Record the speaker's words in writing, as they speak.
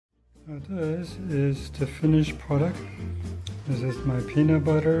This is the finished product. This is my peanut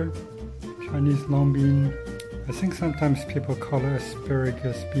butter Chinese long bean. I think sometimes people call it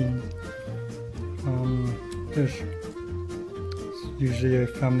asparagus bean dish. It's usually a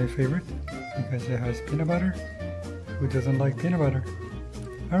family favorite because it has peanut butter. Who doesn't like peanut butter?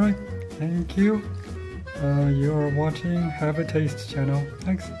 Alright, thank you. You are watching Have a Taste channel.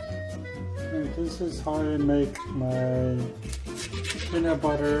 Thanks. And this is how I make my peanut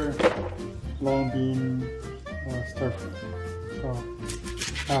butter long bean stir fry. So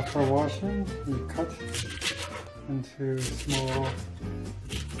after washing, you cut into small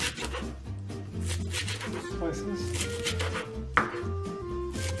slices.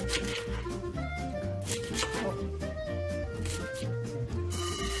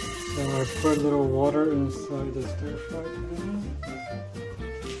 So I put a little water inside the stir fry pan.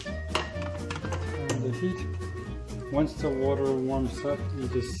 And the heat. Once the water warms up, you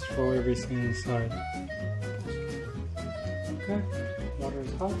just throw everything inside. Okay, water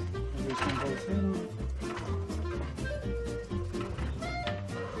is hot, everything goes in.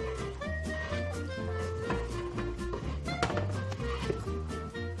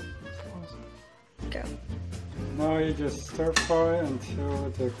 Go. Now you just stir fry until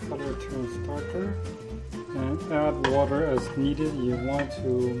the color turns darker and add water as needed. You want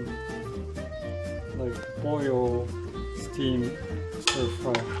to boil, steam, stir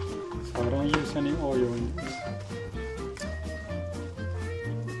fry. So I don't use any oil in this.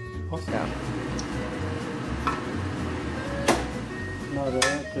 Awesome. Yeah. Now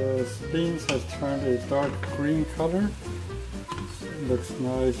the beans has turned a dark green color. It looks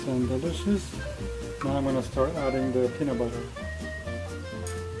nice and delicious. Now I'm going to start adding the peanut butter.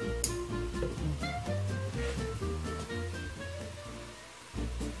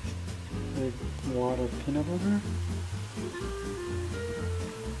 Big wad of peanut butter.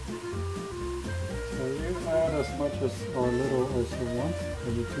 So you add as much as or little as you want,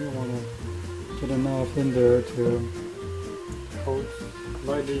 but you do want to get enough in there to coat,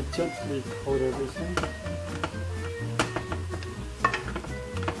 lightly, gently coat everything.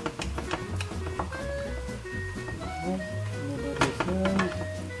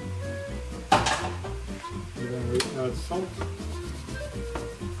 Then we add salt.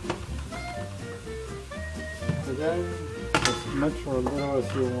 Again, as much or little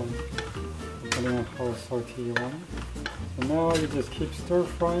as you want, depending on how salty you want. So now you just keep stir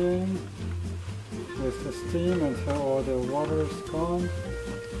frying with the steam until all the water is gone.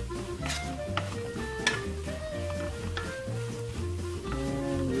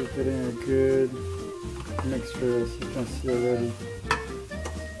 And you're getting a good mixture, as you can see already.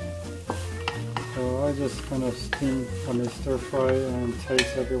 So I just kind of stir fry and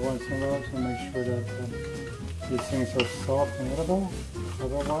taste every once in a while to make sure that these things are soft and edible.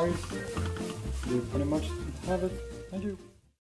 Otherwise, you pretty much have it. Thank you.